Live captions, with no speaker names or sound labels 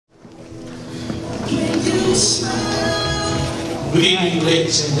Good evening,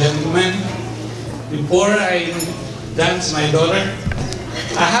 ladies and gentlemen. Before I dance my daughter,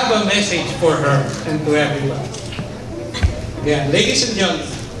 I have a message for her and to everyone. Again, ladies and gentlemen,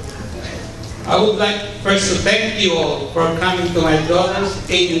 I would like first to thank you all for coming to my daughter's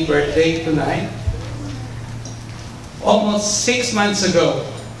 18th birthday tonight. Almost 6 months ago,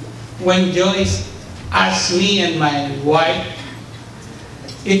 when Joyce asked me and my wife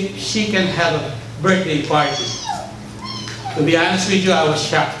if she can have a birthday party. To be honest with you, I was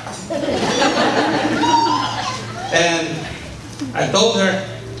shocked. And I told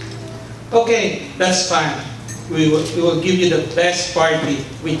her, okay, that's fine. We will give you the best party,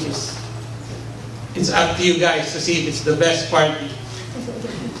 which is, it's up to you guys to see if it's the best party.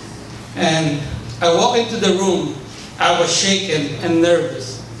 And I walked into the room, I was shaken and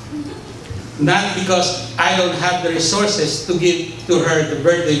nervous. Not because I don't have the resources to give to her the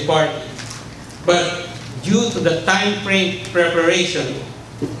birthday party, but due to the time frame preparation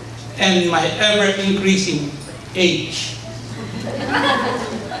and my ever-increasing age.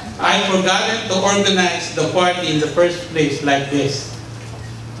 I forgot to organize the party in the first place like this.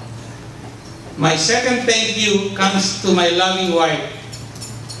 My second thank you comes to my loving wife,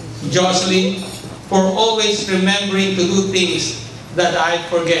 Jocelyn, for always remembering to do things that I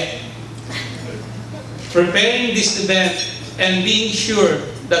forget. Preparing this event and being sure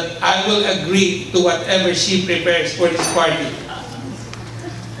that I will agree to whatever she prepares for this party.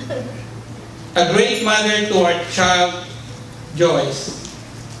 A great mother to our child, Joyce.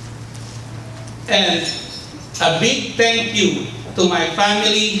 And a big thank you to my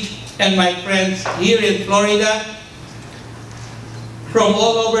family and my friends here in Florida, from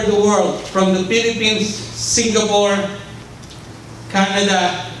all over the world, from the Philippines, Singapore,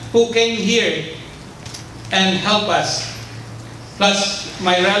 Canada, who came here and help us. Plus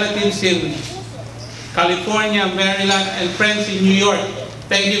my relatives in California, Maryland, and friends in New York.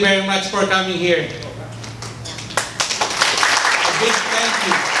 Thank you very much for coming here. A big thank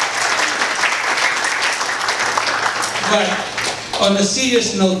you. But on a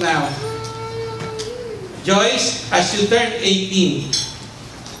serious note now, Joyce, as you turn 18,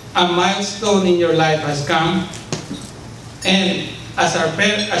 a milestone in your life has come. And as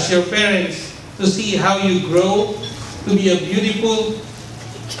your parents, to see how you grow to be a beautiful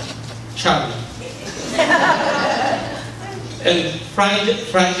child. And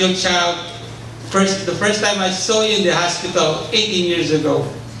fragile child. The first time I saw you in the hospital 18 years ago.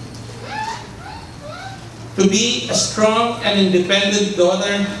 To be a strong and independent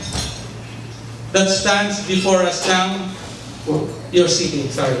daughter that stands before us now. Oh, you're sitting,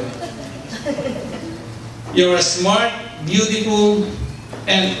 sorry. You're a smart, beautiful,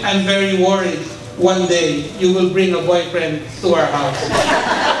 and I'm very worried one day you will bring a boyfriend to our house.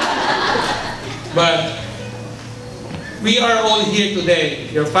 But we are all here today,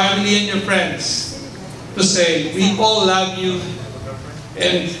 your family and your friends, to say we all love you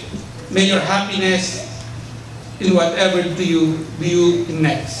and may your happiness in whatever do you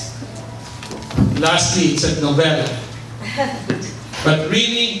next. Lastly, it's a novella. But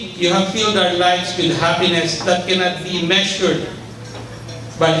really, you have filled our lives with happiness that cannot be measured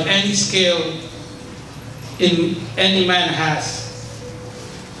by any scale any man has.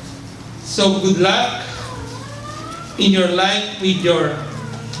 So good luck in your life with your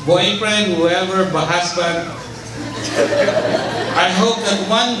boyfriend, whoever, husband. I hope that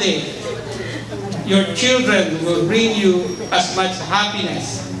one day your children will bring you as much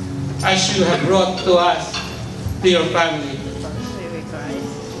happiness as you have brought to us, to your family.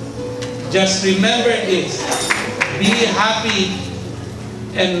 Just remember this, be happy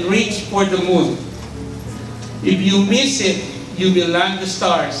and reach for the moon. If you miss it, you will land the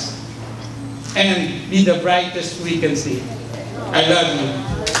stars and be the brightest we can see. I love you.